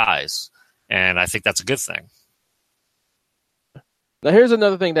 guys. And I think that's a good thing. Now, here's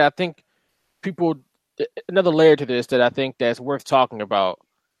another thing that I think another layer to this that I think that's worth talking about.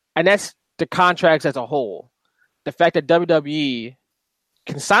 And that's the contracts as a whole. The fact that WWE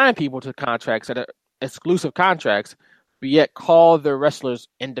can sign people to contracts that are exclusive contracts, but yet call their wrestlers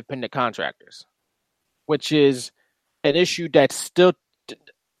independent contractors, which is an issue that's still,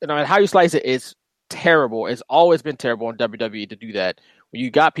 no matter how you slice it, it's terrible. It's always been terrible in WWE to do that. When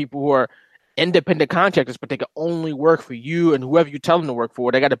you got people who are independent contractors, but they can only work for you and whoever you tell them to work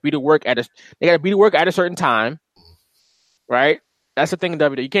for. They got to be to work at a certain time, right? That's the thing in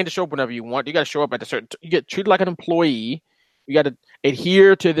WWE. You can't just show up whenever you want. You got to show up at a certain. You get treated like an employee. You got to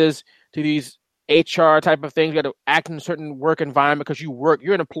adhere to these HR type of things. You got to act in a certain work environment because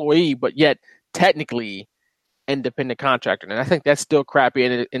you're an employee, but yet technically independent contractor. And I think that's still crappy.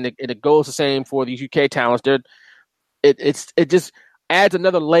 And it goes the same for these UK talents. It just adds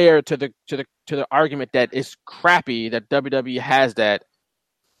another layer to the argument that it's crappy that WWE has that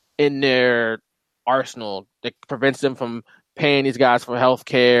in their arsenal that prevents them from paying these guys for health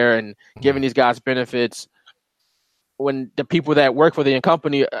care and giving these guys benefits when the people that work for the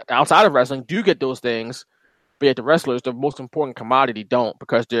company outside of wrestling do get those things, but yet the wrestlers, the most important commodity, don't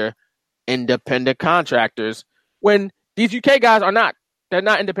because they're independent contractors. When these UK guys they're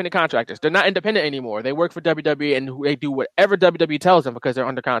not independent contractors. They're not independent anymore. They work for WWE and they do whatever WWE tells them because they're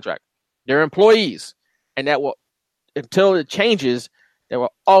under contract. They're employees. And that will, until it changes, that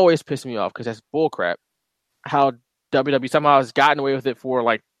will always piss me off because that's bullcrap. How WWE somehow has gotten away with it for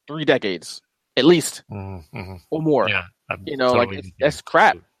like 3 decades, at least, or more. Yeah, that's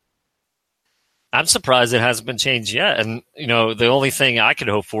crap. I'm surprised it hasn't been changed yet. And, the only thing I could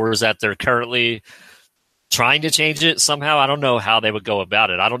hope for is that they're currently trying to change it somehow. I don't know how they would go about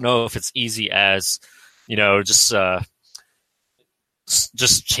it. I don't know if it's easy as,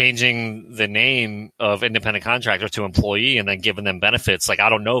 just changing the name of independent contractor to employee and then giving them benefits. Like, I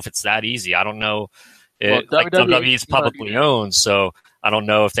don't know if it's that easy. I don't know. WWE is publicly owned, so I don't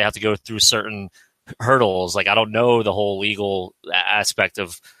know if they have to go through certain hurdles. Like, I don't know the whole legal aspect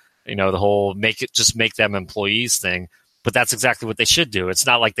of, the whole make them employees thing. But that's exactly what they should do. It's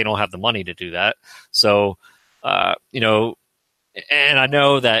not like they don't have the money to do that. So, and I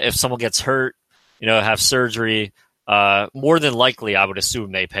know that if someone gets hurt, have surgery, more than likely, I would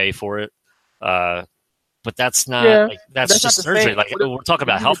assume they pay for it. But that's not that's just surgery. Like, we're talking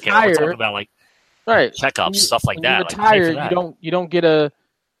about healthcare. We're talking about checkups, stuff like that. When you're retired, you don't get a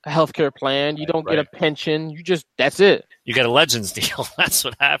healthcare plan. You don't get a pension. That's it. You get a Legends deal. That's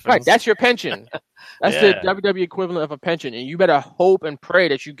what happens. Right, that's your pension. That's the WWE equivalent of a pension, and you better hope and pray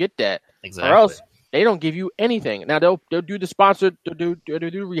that you get that. Exactly. Or else they don't give you anything. Now they'll do the sponsored, they'll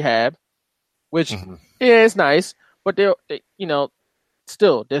do rehab, which is nice, but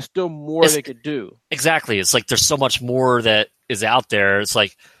still there's still more they could do. Exactly. It's like there's so much more that is out there. It's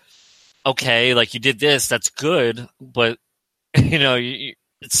like, okay, like you did this, that's good, but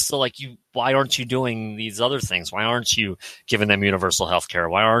it's still like why aren't you doing these other things? Why aren't you giving them universal health care?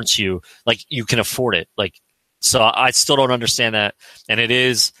 Why aren't you you can afford it? So I still don't understand that. And it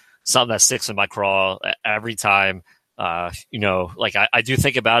is something that sticks in my craw every time. I do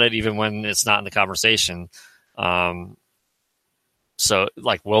think about it even when it's not in the conversation. So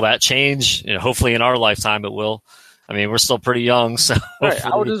will that change? Hopefully in our lifetime it will. I mean, we're still pretty young, so right.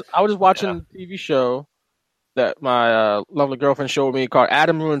 I was just watching a TV show that my lovely girlfriend showed me called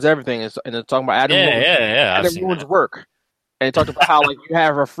Adam Ruins Everything, and it's talking about Adam ruins work. And it talked about how you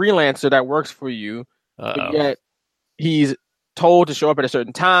have a freelancer that works for you, but yet he's told to show up at a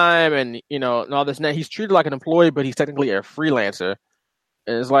certain time and and all this and that. He's treated like an employee, but he's technically a freelancer.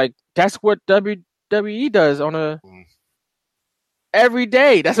 And it's like that's what WWE does on every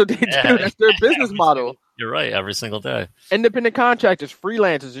day. That's what they do. That's their business model. You're right, every single day. Independent contractors,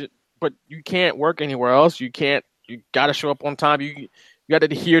 freelancers, but you can't work anywhere else. You got to show up on time. You got to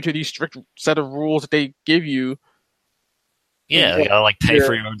adhere to these strict set of rules that they give you. Yeah, you gotta pay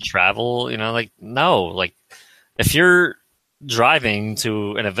for your own travel. No, if you're driving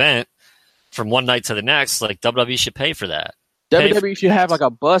to an event from one night to the next, WWE should pay for that. WWE should have a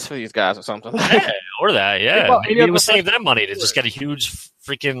bus for these guys or something. Yeah, or that. Yeah, maybe it would save them money to just get a huge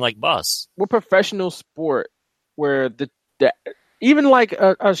freaking bus. We're professional sport where the even like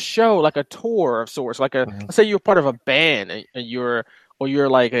a show, like a tour of sorts, like let's say you're part of a band and you're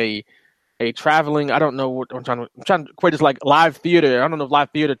like a traveling. I don't know what I'm trying to equate this like live theater. I don't know if live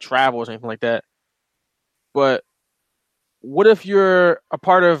theater travels or anything like that. But what if you're a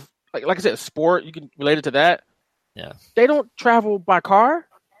part of like I said, sport? You can relate it to that. Yeah, they don't travel by car.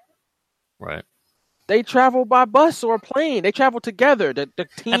 Right. They travel by bus or plane. They travel together. The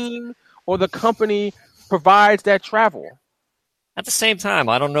team or the company provides that travel. At the same time,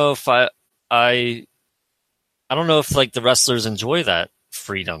 I don't know if I don't know if like the wrestlers enjoy that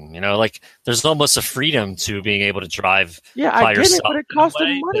freedom. You know, like there's almost a freedom to being able to drive. Yeah, by I get yourself it, but it costs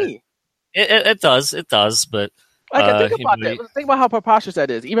them money. It does, but think about that. Think about how preposterous that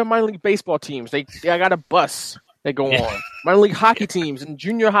is. Even minor league baseball teams, they got a bus they go on. Minor league hockey teams and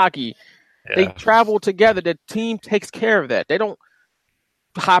junior hockey, they travel together. The team takes care of that. They don't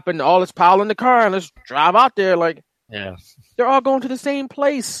hop in all this pile in the car and let's drive out there. Like, they're all going to the same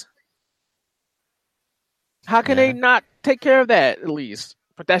place. How can they not take care of that at least?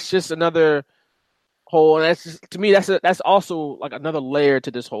 But that's just another whole. And that's just, to me, that's also like another layer to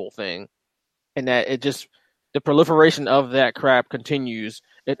this whole thing, and that it just the proliferation of that crap continues.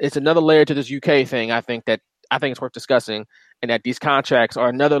 It's another layer to this UK thing. I think it's worth discussing, and that these contracts are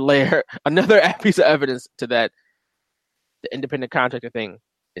another layer, another piece of evidence to that. The independent contractor thing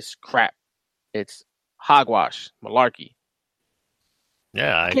is crap. It's hogwash, malarkey.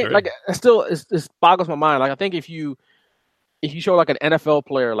 Yeah, I agree. Like, it boggles my mind. Like, I think if you show like an NFL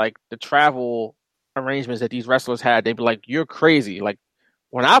player like the travel arrangements that these wrestlers had, they'd be like, "You're crazy." Like,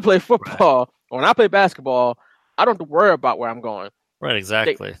 when I play football or when I play basketball, I don't have to worry about where I'm going. Right,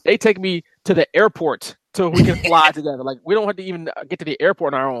 exactly. They take me to the airport so we can fly together. Like, we don't have to even get to the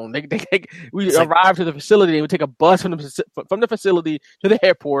airport on our own. We arrive to the facility and we take a bus from the facility to the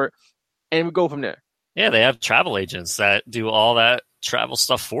airport and we go from there. Yeah, they have travel agents that do all that travel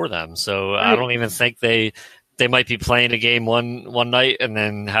stuff for them. So I don't even think they might be playing a game one night and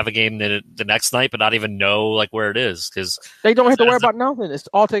then have a game the next night, but not even know like where it is because they don't have to worry about nothing. It's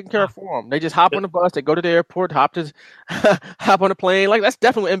all taken care of for them. They just hop on the bus, they go to the airport, hop on a plane. Like that's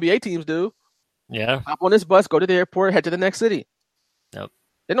definitely what NBA teams do. Yeah, hop on this bus, go to the airport, head to the next city. Yep.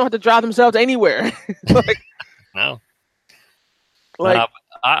 They don't have to drive themselves anywhere. No. Like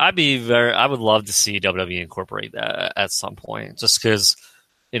I would love to see WWE incorporate that at some point, just because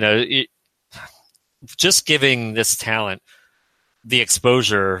just giving this talent the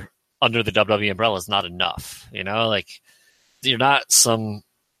exposure under the WWE umbrella is not enough. Like you're not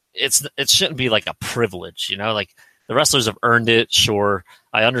it shouldn't be like a privilege. Like the wrestlers have earned it. Sure,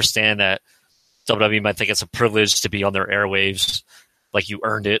 I understand that WWE might think it's a privilege to be on their airwaves, like you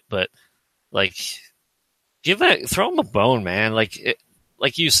earned it, but like throw them a bone, man. Like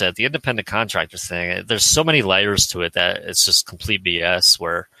you said, the independent contractor thing, there's so many layers to it that it's just complete BS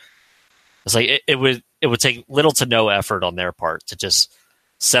where it's like it would take little to no effort on their part to just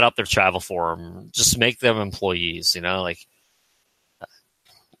set up their travel for them, just make them employees,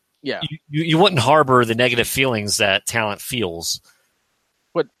 you wouldn't harbor the negative feelings that talent feels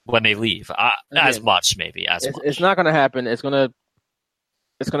when they leave as much. It's not going to happen. It's going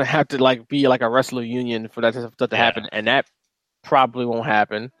to have to like be like a wrestler union for that stuff to happen. And that probably won't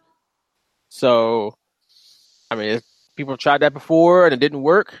happen. So, I mean, people have tried that before and it didn't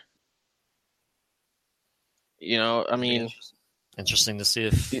work. I mean, interesting to see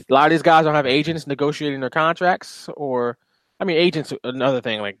if a lot of these guys don't have agents negotiating their contracts, or I mean, agents. Another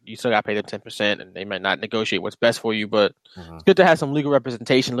thing, like you still got to pay them 10%, and they might not negotiate what's best for you. But it's good to have some legal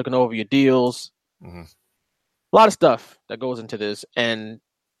representation, looking over your deals. A lot of stuff that goes into this, and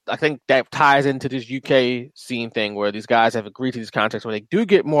I think that ties into this UK scene thing where these guys have agreed to these contracts where they do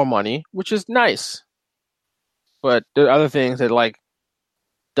get more money, which is nice. But there are other things that like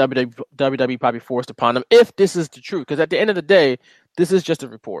WWE probably forced upon them if this is the truth. Because at the end of the day, this is just a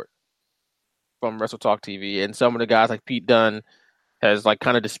report from Wrestle Talk TV. And some of the guys like Pete Dunne has like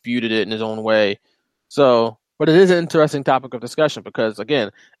kind of disputed it in his own way. So, but it is an interesting topic of discussion because,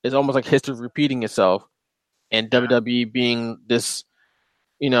 again, it's almost like history repeating itself. And WWE being this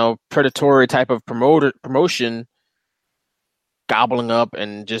predatory type of promotion, gobbling up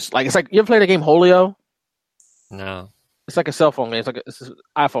and just like, it's like, you ever played the game Holio? No. It's like a cell phone game. It's an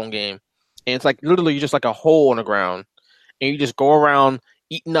iPhone game. And it's like literally just like a hole in the ground. And you just go around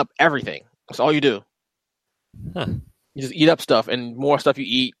eating up everything. That's all you do. Huh. You just eat up stuff, and more stuff you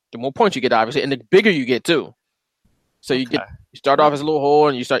eat, the more points you get, obviously, and the bigger you get too. So you start off as a little hole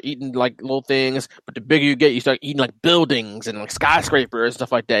and you start eating like little things, but the bigger you get, you start eating like buildings and like skyscrapers and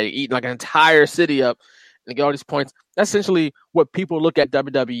stuff like that. You eat like an entire city up and you get all these points. That's essentially what people look at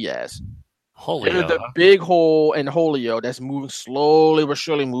WWE as. Holio. The big hole in Holio that's moving slowly but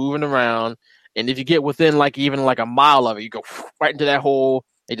surely moving around. And if you get within even a mile of it, you go right into that hole.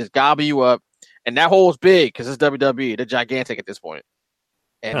 They just gobble you up. And that hole's big because it's WWE. They're gigantic at this point.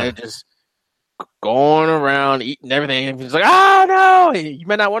 And they're just going around eating everything. And it's like, oh no! You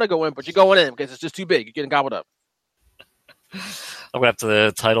may not want to go in, but you're going in because it's just too big. You're getting gobbled up. I'm going to have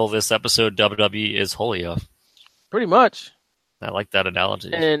to title this episode WWE is Holio. Pretty much. I like that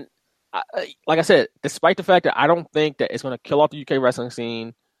analogy. And like I said, despite the fact that I don't think that it's going to kill off the UK wrestling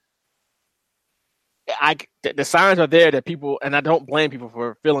scene, the signs are there that people, and I don't blame people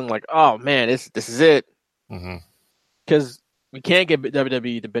for feeling like, oh man, this is it. Because we can't give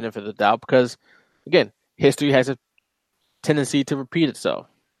WWE the benefit of the doubt because, again, history has a tendency to repeat itself.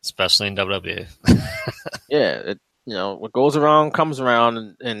 Especially in WWE. Yeah, what goes around comes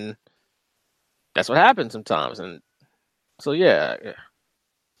around, and that's what happens sometimes. And so, yeah.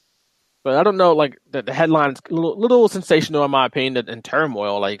 But I don't know, the headline is a little sensational in my opinion, and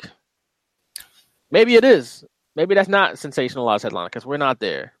turmoil. Maybe it is. Maybe that's not sensationalized headline because we're not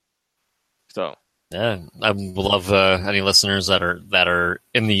there. So. Yeah, I would love any listeners that are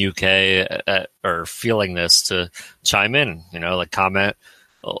in the UK or feeling this to chime in. Comment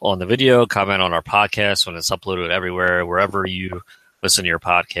on the video, comment on our podcast when it's uploaded everywhere, wherever you listen to your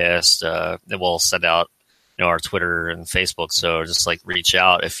podcast. And we'll send out our Twitter and Facebook. So just reach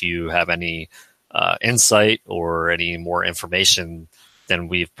out if you have any insight or any more information than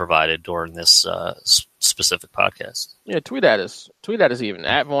we've provided during this specific podcast. Yeah, tweet at us. Tweet at us even.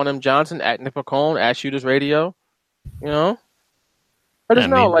 At Vaughn M. Johnson, at Nick Pacone, at Shooters Radio. Let us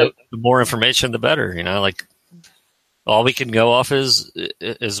know. The more information, the better. All we can go off is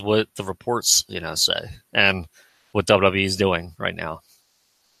what the reports, say, and what WWE is doing right now.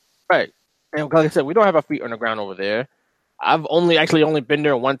 Right. And like I said, we don't have our feet on the ground over there. I've only been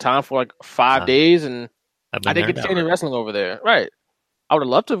there one time for 5 days, and I didn't get to see any wrestling over there. Right. I would have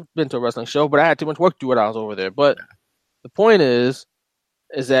loved to have been to a wrestling show, but I had too much work to do when I was over there. But the point is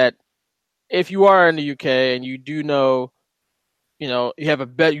that if you are in the UK and you do know, you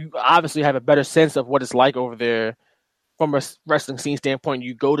obviously have a better sense of what it's like over there from a wrestling scene standpoint.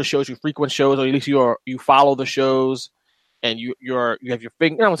 You go to shows, you frequent shows, or at least you follow the shows, and you have your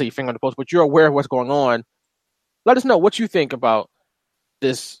finger. I don't want to say your finger on the pulse, but you're aware of what's going on. Let us know what you think about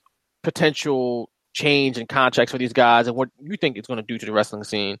this potential change in contracts for these guys and what you think it's going to do to the wrestling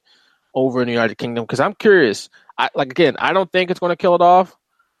scene over in the United Kingdom. Because I'm curious. I don't think it's going to kill it off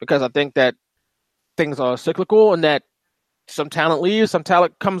because I think that things are cyclical and that some talent leaves, some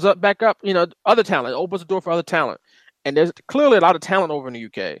talent comes back up. Other talent opens the door for other talent, and there's clearly a lot of talent over in the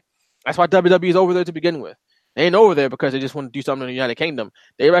UK. That's why WWE is over there to begin with. They ain't over there because they just want to do something in the United Kingdom.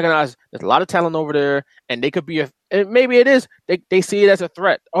 They recognize there's a lot of talent over there, and they could be and maybe it is. They see it as a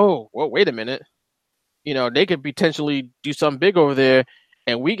threat. Oh, well, wait a minute. They could potentially do something big over there,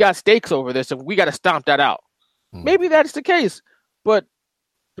 and we got stakes over there, so we got to stomp that out. Maybe that's the case, but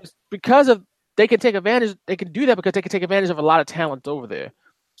because of they can take advantage, they can do that because they can take advantage of a lot of talent over there.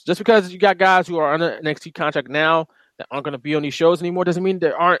 Just because you got guys who are under an NXT contract now that aren't going to be on these shows anymore doesn't mean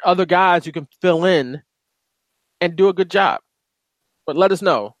there aren't other guys who can fill in and do a good job. But let us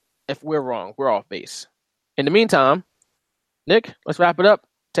know if we're wrong. We're off base. In the meantime, Nick, let's wrap it up.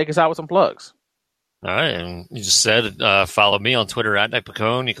 Take us out with some plugs. All right, and you just said follow me on Twitter at Nick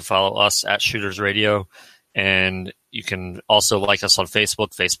Pacone. You can follow us at Shooters Radio, and you can also like us on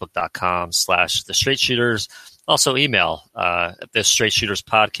Facebook, facebook.com/The Straight Shooters. Also email the Straight Shooters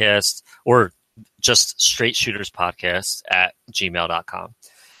Podcast or just Straight Shooters Podcast at gmail.com.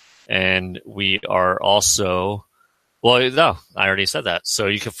 And we are also, no, I already said that. So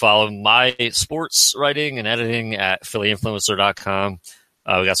you can follow my sports writing and editing at phillyinfluencer.com.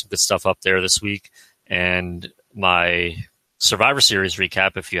 We got some good stuff up there this week. And my Survivor Series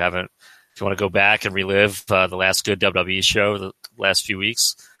recap, if you want to go back and relive the last good WWE show the last few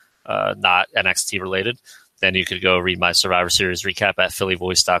weeks, not NXT related, then you could go read my Survivor Series recap at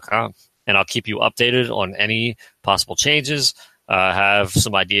phillyvoice.com. And I'll keep you updated on any possible changes. Have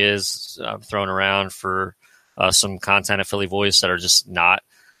some ideas thrown around for some content at Philly Voice that are just not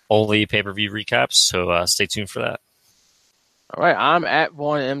only pay-per-view recaps. So stay tuned for that. All right, I'm at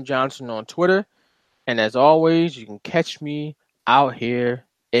Vaughn M. Johnson on Twitter. And as always, you can catch me out here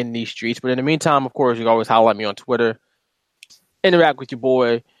in these streets. But in the meantime, of course, you can always holler at me on Twitter. Interact with your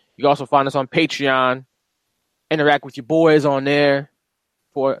boy. You can also find us on Patreon. Interact with your boys on there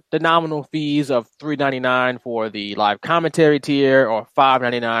for the nominal fees of $3.99 for the live commentary tier or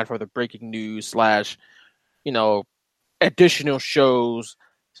 $5.99 for the breaking news / additional shows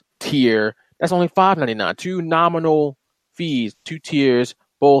tier. That's only $5.99. 2 nominal fees, 2 tiers,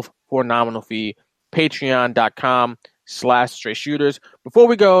 both for a nominal fee. Patreon.com/straight-shooters. Before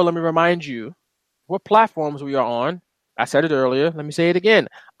we go, let me remind you what platforms we are on. I said it earlier. Let me say it again.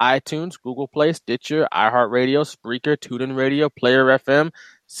 iTunes, Google Play, Stitcher, iHeartRadio, Spreaker, TuneIn Radio, Player FM,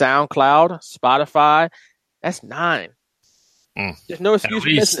 SoundCloud, Spotify. That's 9. There's no excuse for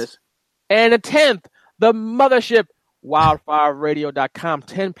missing this. And the 10th, the mothership, wildfireradio.com.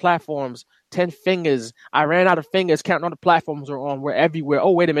 10 platforms, 10 fingers. I ran out of fingers counting all the platforms we're on. We're everywhere.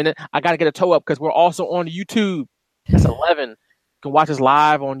 Oh, wait a minute. I got to get a toe up because we're also on YouTube. That's 11. You can watch us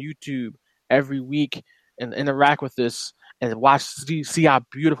live on YouTube every week and interact with us and see our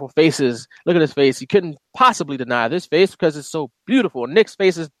beautiful faces. Look at this face. You couldn't possibly deny this face because it's so beautiful. Nick's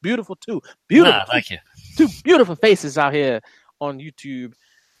face is beautiful too. Beautiful. Thank you. 2 beautiful faces out here on YouTube,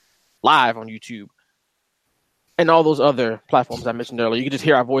 live on YouTube, and all those other platforms I mentioned earlier. You can just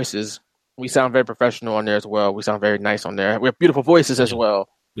hear our voices. We sound very professional on there as well. We sound very nice on there. We have beautiful voices as well.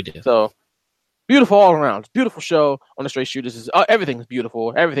 We do. So beautiful all around. Beautiful show on the Straight Shooters. Everything's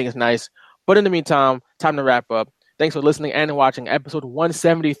beautiful. Everything is nice. But in the meantime, time to wrap up. Thanks for listening and watching episode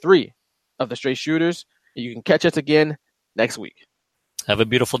 173 of the Straight Shooters. You can catch us again next week. Have a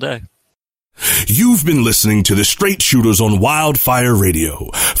beautiful day. You've been listening to the Straight Shooters on Wildfire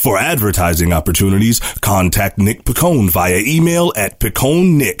Radio. For advertising opportunities, contact Nick Picone via email at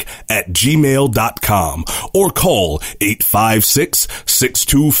piconenick@gmail.com or call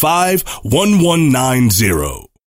 856-625-1190.